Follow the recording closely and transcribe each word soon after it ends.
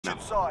No.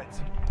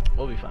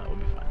 We'll be fine. We'll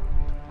be fine.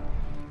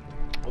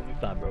 We'll be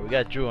fine, bro. We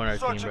got Drew on our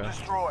team, bro.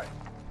 Destroy.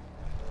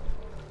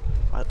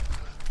 What?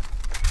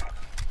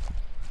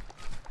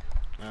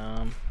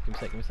 Give me a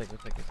sec. Give me a sec.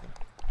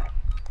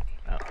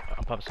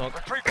 I'll pop a smoke.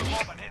 Retreat the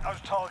bomb and hit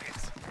those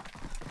targets.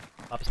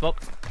 Pop a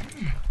smoke.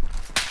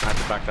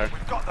 Sniper back there.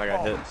 I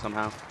got hit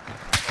somehow.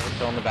 He's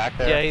still in the back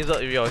there? Yeah, he's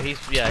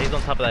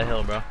on top of that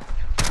hill, bro.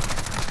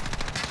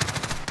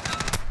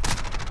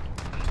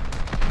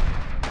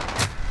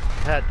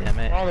 God damn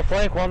it. One on the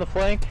flank, one on the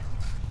flank.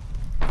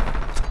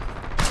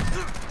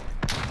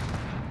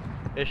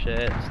 Good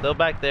shit. Still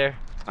back there.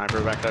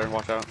 Sniper back there,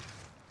 watch out.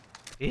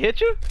 He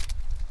hit you?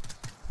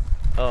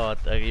 Oh,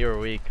 you were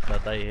weak, so I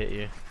thought he hit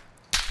you.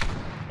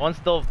 One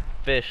still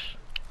fish.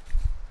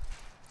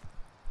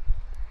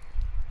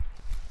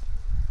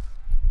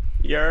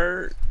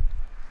 Yer.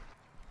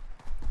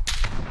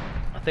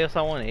 I think I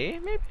saw one A,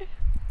 maybe?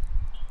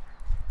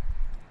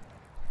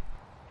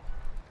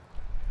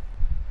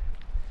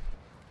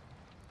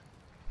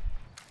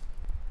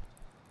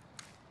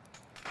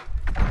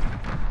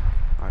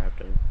 I have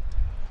to.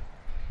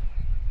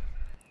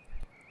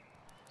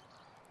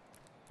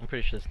 I'm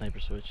pretty sure the sniper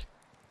switched.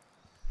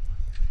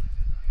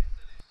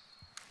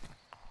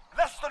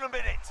 Less than a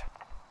minute.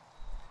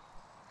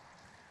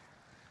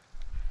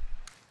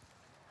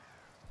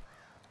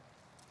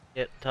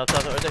 Yeah, top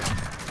right there.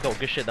 Go,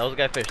 good shit. That was a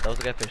guy fish.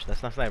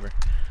 That's not sniper.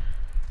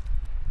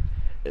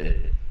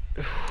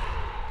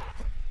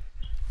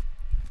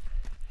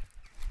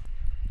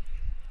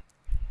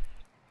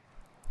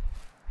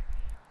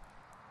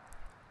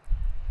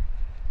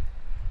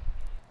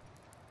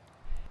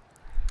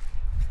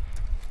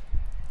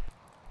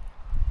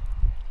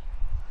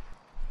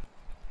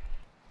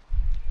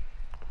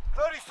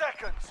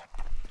 Seconds.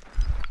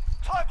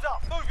 Time's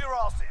up. Move your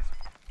asses.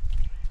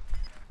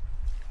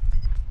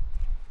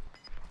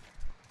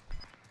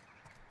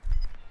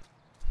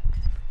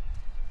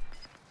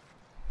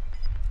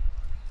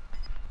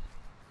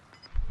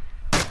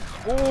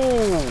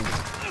 Ooh.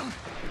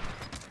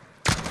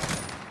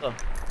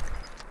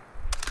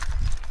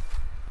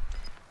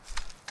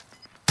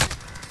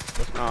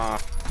 Oh.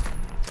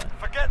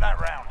 Forget that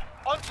round.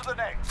 On to the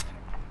next.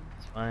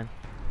 It's fine.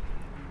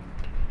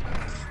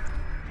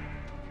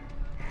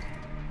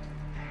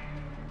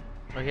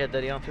 Oh, he had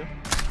Daddy on too?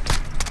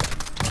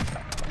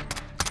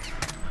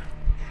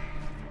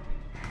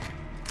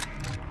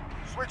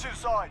 Switching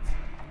sides.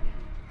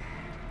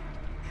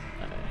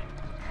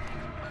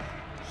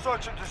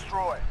 Search and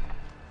destroy.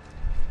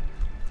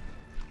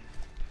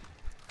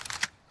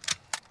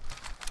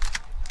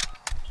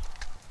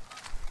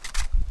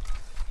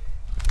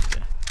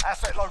 Okay.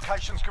 Asset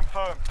locations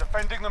confirmed.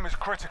 Defending them is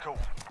critical.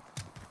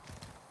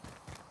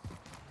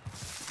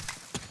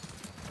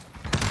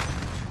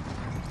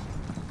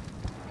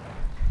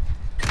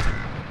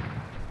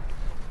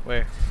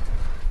 Where?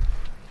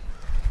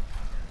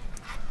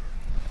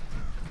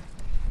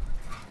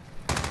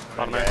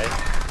 Bottom okay.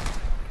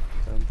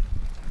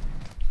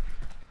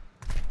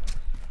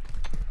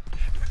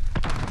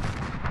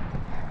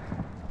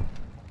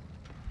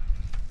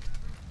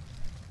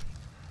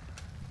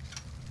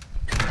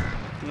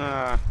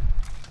 Nah.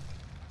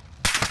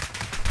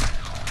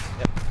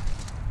 Yep.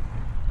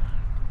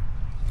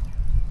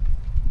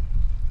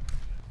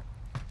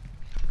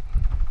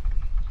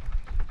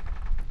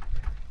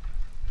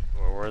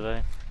 Where were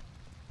they?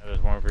 There's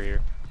one over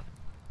here.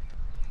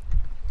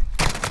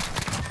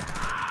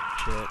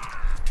 Shit.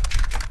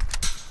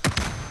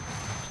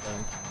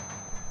 Stunned.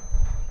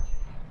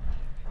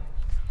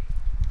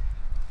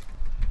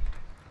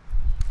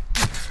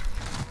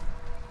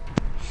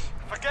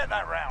 Forget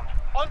that round.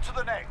 On to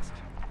the next.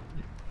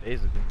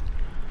 Basically.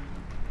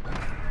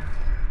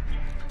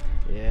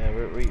 Yeah,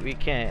 we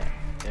can't.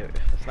 If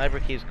the sniper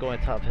keeps going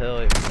top hill,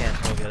 we can't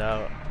smoke it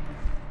out.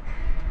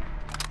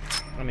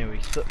 I mean, we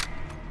still.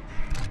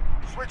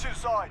 Switching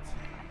sides.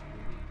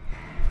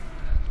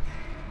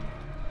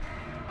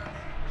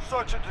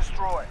 Search and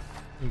destroy.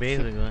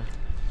 Basically.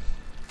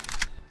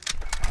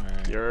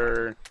 Alright.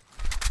 You're.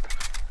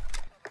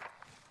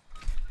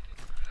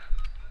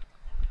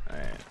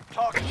 Alright.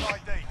 Target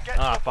ID. Get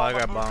Ah, to the fuck, I bomb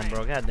got and bomb, move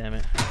bro. in. God damn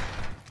it.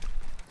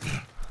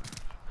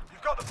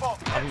 You've got the bomb.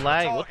 Get to I'm the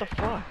lagging. What the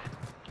target.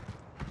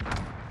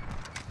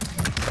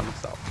 fuck? By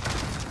myself.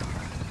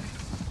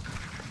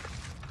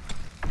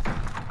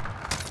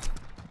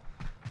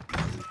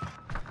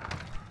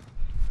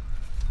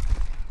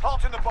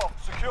 Planting the bomb.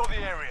 Secure the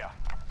area.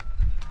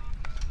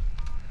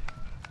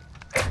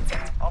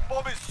 Our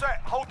bomb is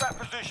set. Hold that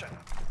position.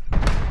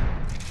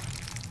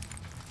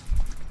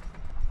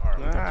 Alright,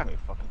 we got too many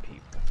fucking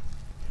people.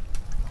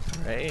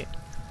 Right.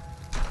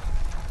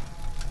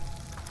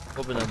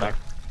 Open the door. Back.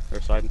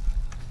 Their side.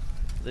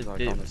 Did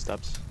Like on the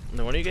steps.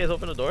 one of you guys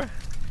open the door?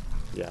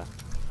 Yeah.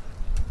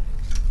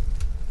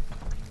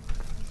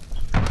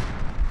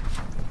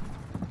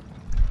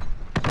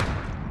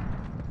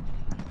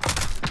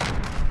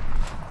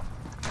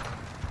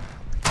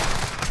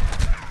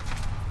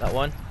 That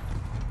one.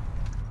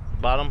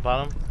 Bottom.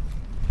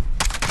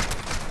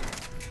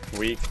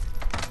 Weak.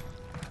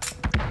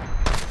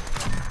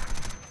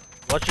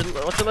 Watch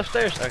your left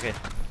stairs. Okay.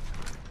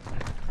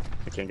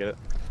 I can't get it.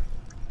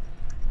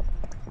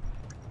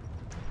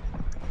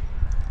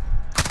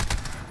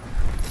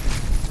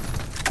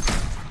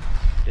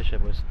 Good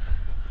shit, boys.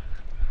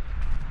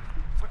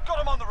 We've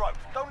got him on the rope.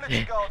 Don't let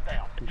your guard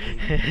down.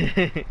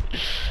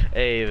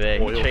 Hey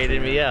man, Oil he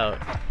traded fan. me out.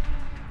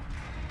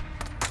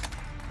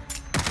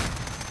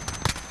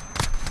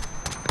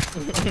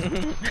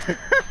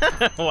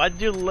 Why'd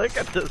you look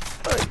at this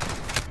fight?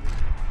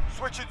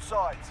 Switching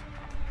sides.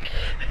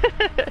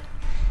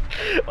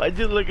 Why'd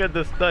you look at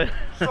the stun?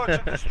 Search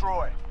and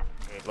destroy.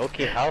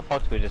 Low-key, how the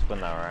fuck did we just win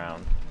that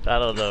round? I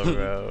don't know,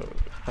 bro.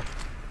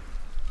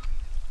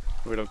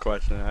 We don't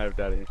question it. I have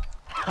daddy.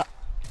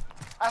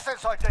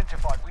 Assets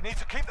identified. We need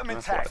to keep them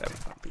That's why I intact.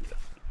 have not beat it.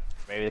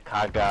 Maybe the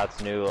COD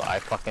gods knew I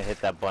fucking hit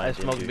that button. I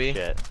Didn't smoked do B.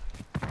 shit.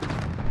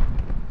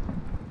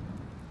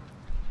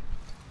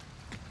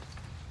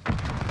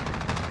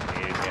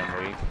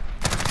 I'm weak.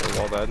 They're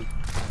well dead.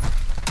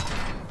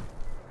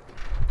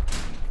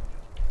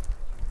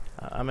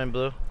 I'm in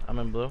blue. I'm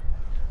in blue.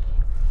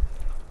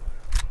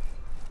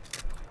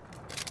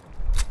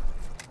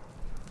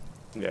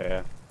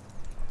 Yeah.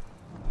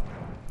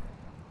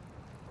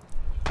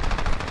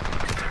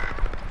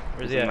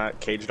 Where's He's he in at? that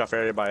caged off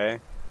area by A.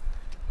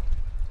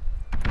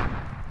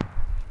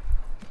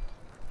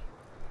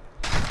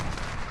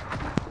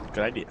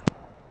 Good idea.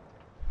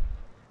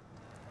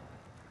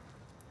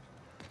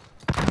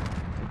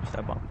 Push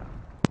that bomb down.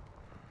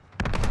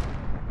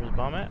 Where's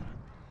bomb at?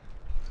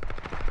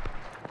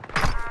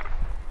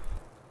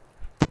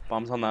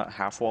 Bomb's on that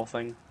half wall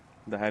thing.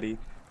 The heady.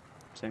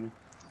 Sammy.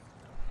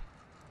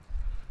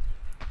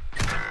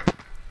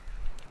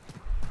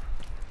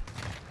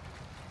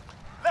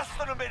 Less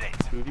than a minute.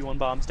 2v1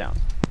 bombs down.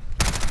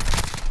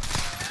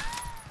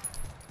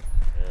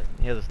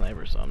 He has a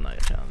sniper, so I'm not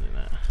challenging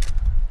that.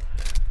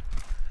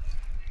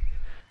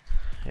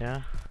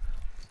 Yeah.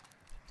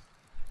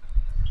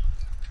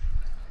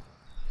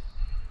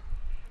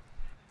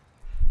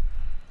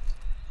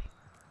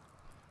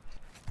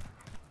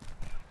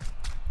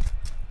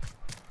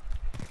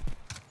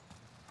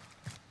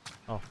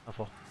 Oh, I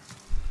fall.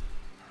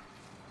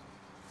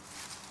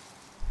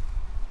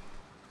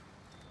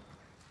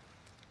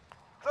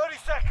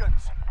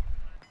 Seconds.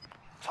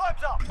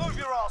 Time's up. Move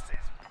your asses.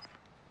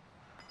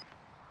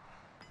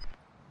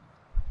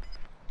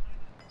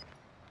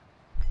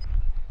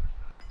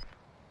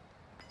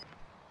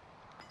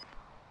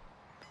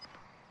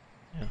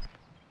 Yeah.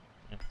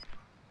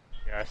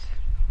 Yes.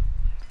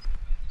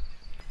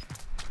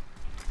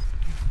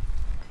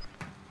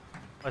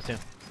 I see him.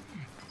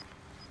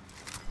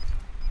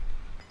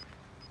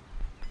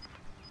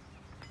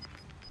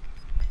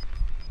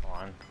 Come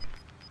on.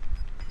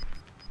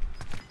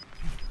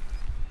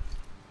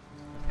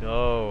 Let's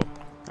go.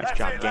 Nice That's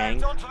job, it, gang.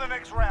 lads. On to the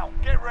next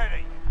round. Get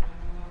ready.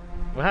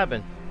 What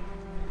happened?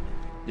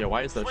 Yeah,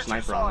 why is the Switch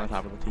sniper your on the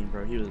sides. top of the team,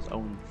 bro? He was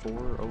 0-4,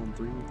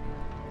 0-3.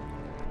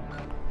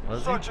 Was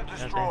he? Search and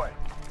Okay. destroy.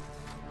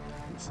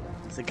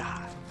 He's a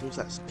god. Who's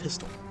that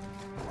pistol?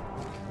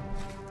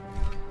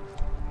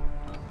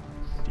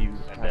 Do you?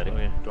 I bet it.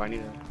 Okay. Do I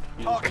need to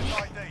use Target this?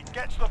 ID.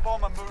 Get to the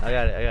bomb and move. I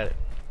got it. I got it.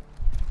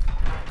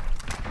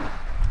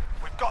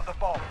 We've got the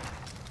bomb.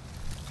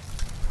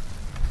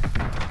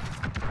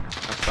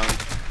 That's done.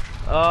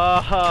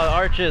 Oh,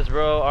 arches,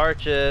 bro.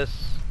 Arches.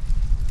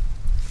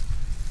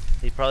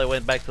 He probably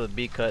went back to the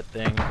B cut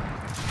thing. I'm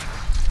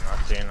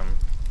not seeing him.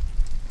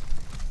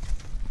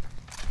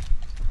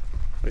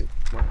 Wait,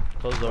 what?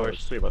 Close Oh, doors.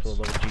 there's three of us. Close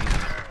doors.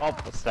 Jesus. Oh,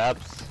 the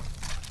steps.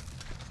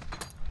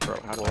 Bro,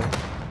 how do I?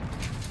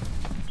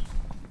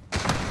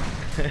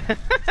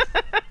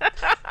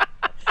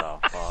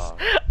 What the fuck?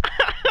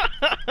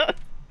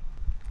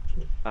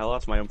 I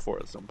lost my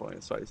M4 at some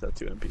point, so I just had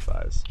 2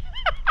 MP5s.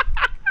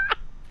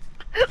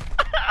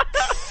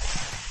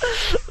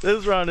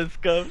 This round is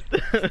scuffed.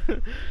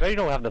 They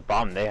don't have the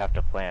bomb they have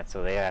to plant,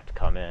 so they have to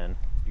come in.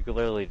 You could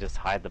literally just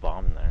hide the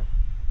bomb in there.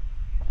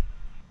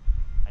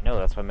 I know,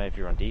 that's what I meant if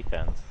you're on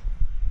defense.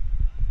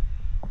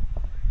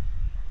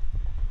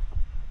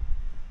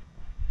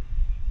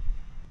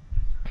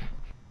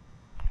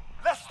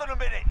 Less than a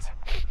minute.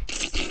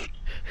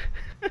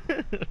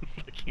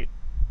 Fuck you.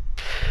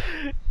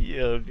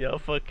 Yo, y'all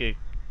fucking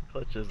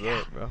clutch us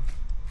up, bro.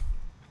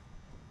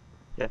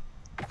 Yeah.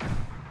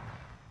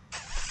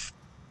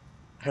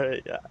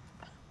 Hey, yeah.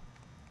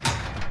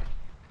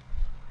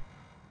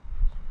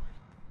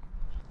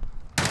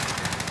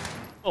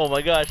 Oh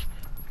my gosh.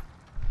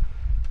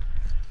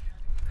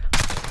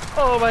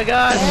 Oh my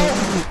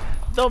gosh.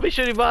 Don't be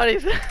shooting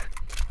bodies.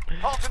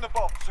 Planting the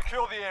bomb.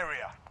 Secure the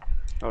area.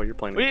 Oh, you're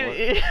playing with what?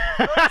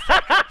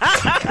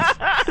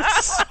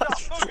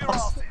 Move your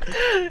asses.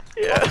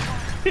 Yeah.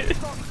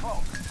 Stop the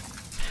clock.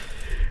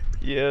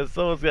 Yeah,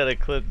 someone's gotta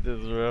clip this,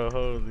 bro.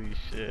 Holy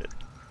shit.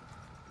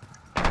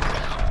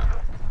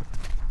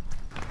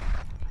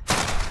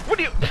 What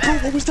do you? Bro,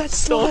 what was that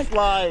Don't slide?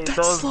 slide. That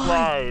Don't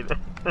slide.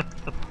 slide.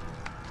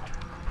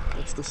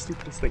 That's the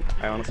stupidest thing.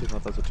 I honestly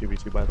thought that was a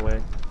 2v2, by the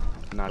way.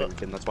 I'm not even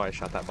kidding. That's why I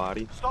shot that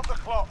body. Stop the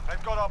clock.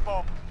 They've got our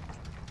bomb.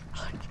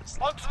 I just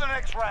On to the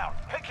next round.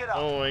 Pick it up.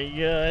 Oh my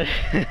god.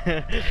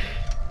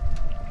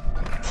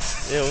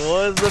 It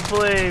was the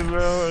play,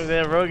 bro.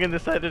 Then Rogan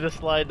decided to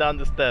slide down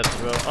the steps,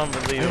 bro. I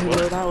Unbelievable. didn't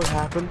know that would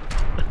happen.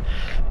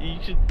 You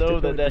should know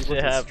that that shit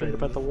Straight up at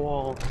happened. the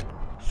wall.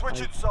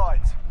 Switching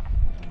sides.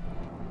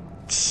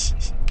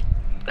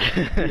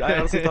 Dude, I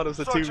honestly thought it was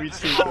a Search and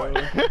 2v2, bro.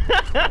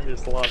 I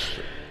just lost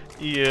it.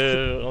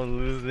 Yeah, I'm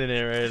losing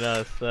it right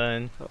now,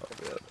 son. Oh,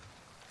 man.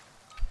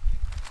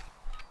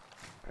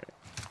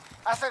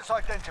 Assets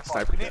identified.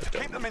 Sniper We need dead, to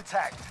keep don't them we?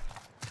 intact.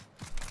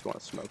 Just want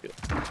to smoke it.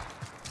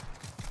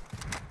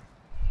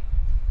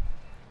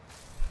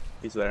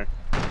 He's there.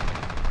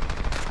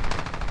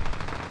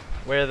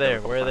 Where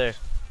there? Where there?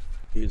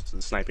 He's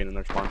sniping in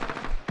their spawn.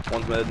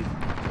 One's mid,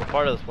 What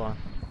part of the spawn?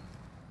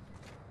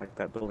 like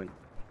that building.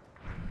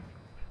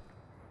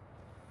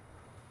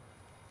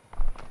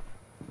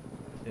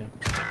 Yeah.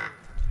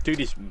 Dude,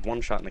 he's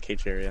one shot in the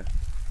cage area.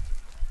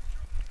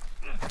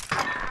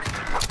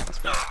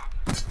 That's me.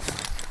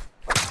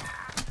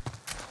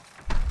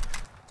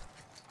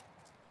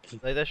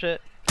 Like that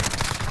shit?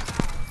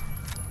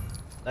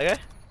 That guy?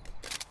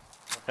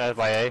 Guy's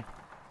by A. Is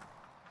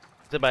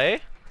it by A?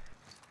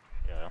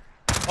 Yeah.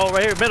 Oh,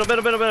 right here, middle.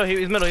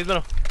 He's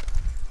middle.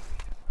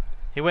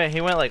 He went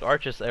like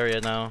Arches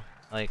area now.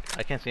 Like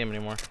I can't see him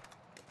anymore.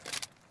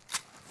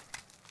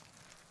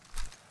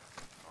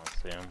 I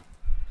don't see him.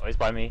 Oh, he's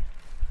by me.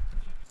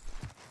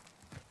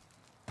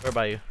 Where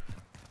about you?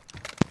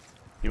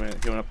 He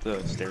went up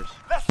the stairs.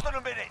 Less than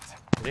a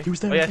minute. He was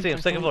there. Oh yeah, I see him.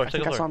 Second floor. I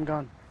think I saw Second floor. him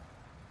gone.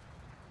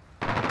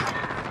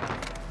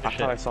 Good I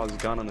thought I saw his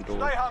gun on the door.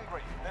 Stay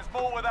hungry. There's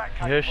more where that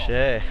came Good from.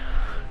 shit.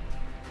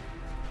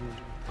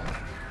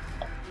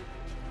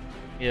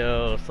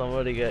 Yo,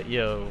 somebody got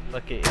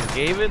fucking is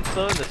Gavin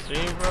still in the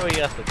stream, bro? He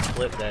has to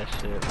clip that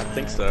shit, man. I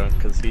think so,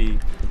 because he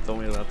told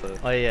me about the...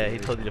 Oh yeah, he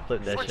told you to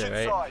flip that Switching shit,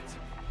 right? sides.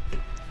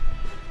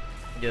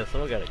 Yeah,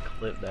 someone gotta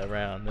clip that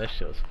round. That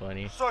shit was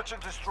funny, Search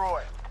and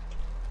destroy.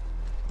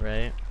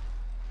 right?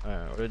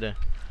 Alright, what are we doing?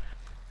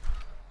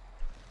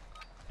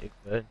 You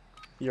good?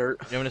 You're You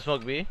want me to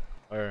smoke B?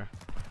 Or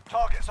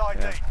Target's ID.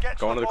 yeah. Get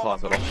Go to into the bomb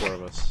closet, and all four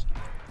of us.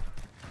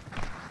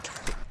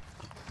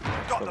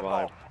 We've got the the vibe.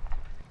 bomb.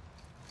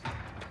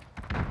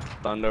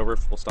 Stunned over,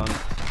 full stun.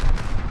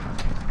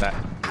 That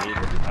need.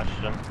 Touched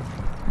him.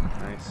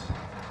 Nice.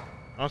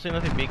 I don't see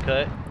nothing B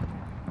cut.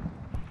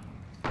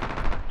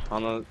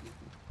 On the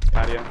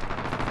patio.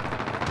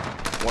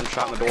 One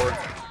shot in the door.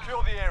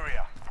 Secure the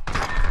area.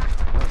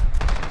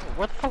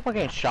 Where the fuck am I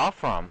getting shot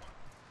from?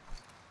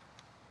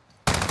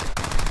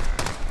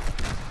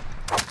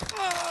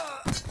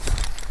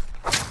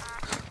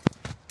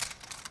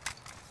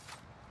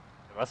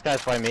 This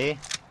guy's by me.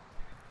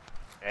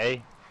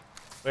 A.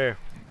 Where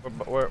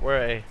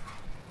A?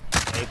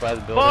 A by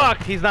the building.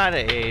 Fuck! He's not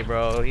at A,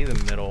 bro. He's in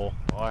the middle.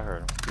 Oh, I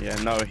heard him. Yeah,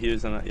 no, he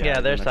was in a... Yeah,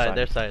 he their was on side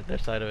of You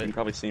can it.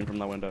 probably see him from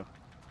the window.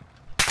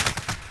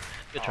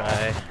 Good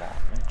try.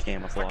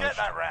 Camouflage. Forget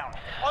that round.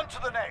 On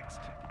to the next.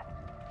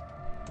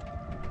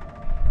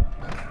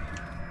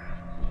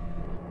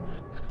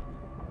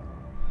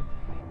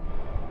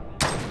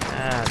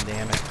 Ah,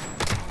 damn it.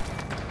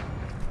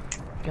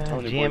 God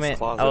Tony damn Boy's it.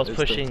 closet I was is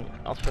pushing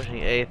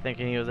A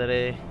thinking he was at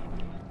A.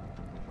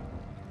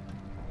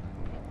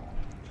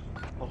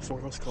 All four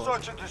of us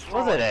Search and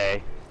destroy. Was it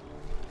A?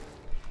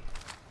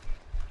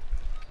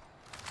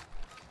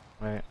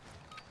 Right.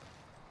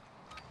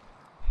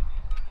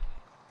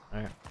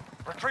 Alright.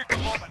 Retrieve the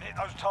bomb and hit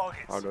those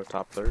targets. I'll go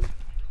top third.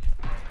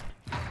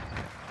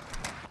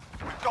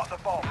 We've got the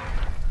bomb.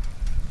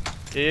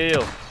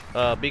 Yo.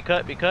 B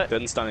cut.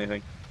 Didn't stun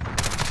anything.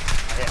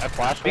 I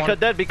flashed B one. cut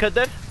dead.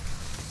 Planting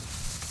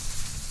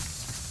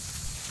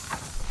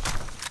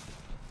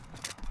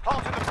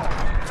the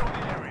bomb. Secure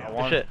the area. Good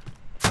One. shit.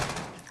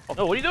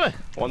 Oh, what are you doing?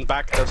 One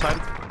back, that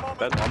side.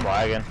 Dead. I'm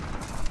lagging.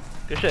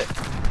 Good shit.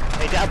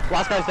 Hey,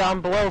 last guy's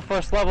down below,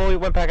 first level. He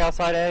went back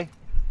outside A.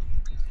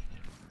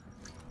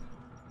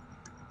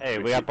 Hey,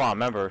 we got bomb.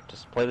 Remember,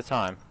 just play the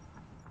time.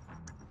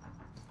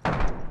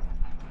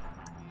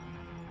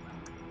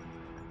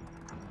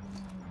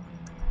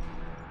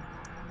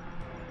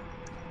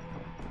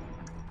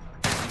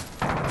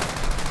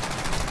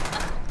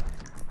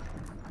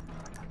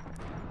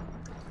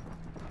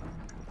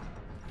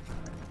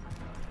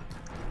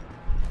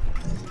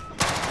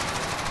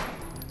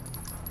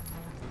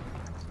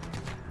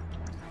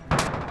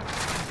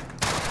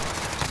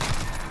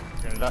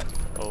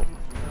 Oh.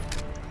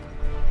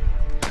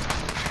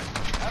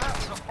 And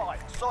that's the fight.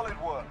 Solid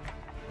work.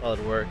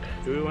 Solid work.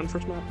 Did we win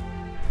first map?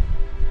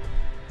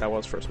 That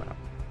was first map.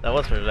 That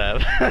was for that.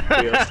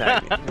 We was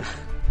tagging.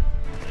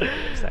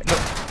 Trios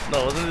tagging.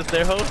 No, wasn't this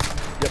their host?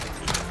 Yep.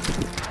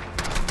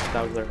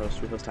 That was their host.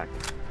 Trios tagging.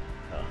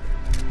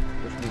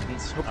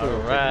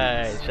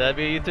 Alright. Should that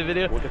be a YouTube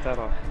video? We'll get that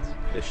off.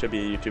 It should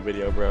be a YouTube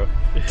video, bro.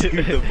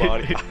 Dude, the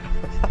body.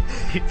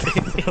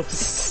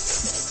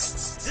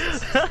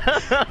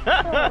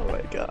 Oh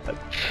my god.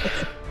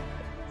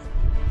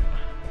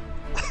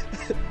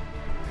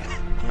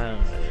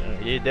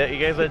 You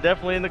guys are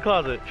definitely in the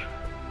closet.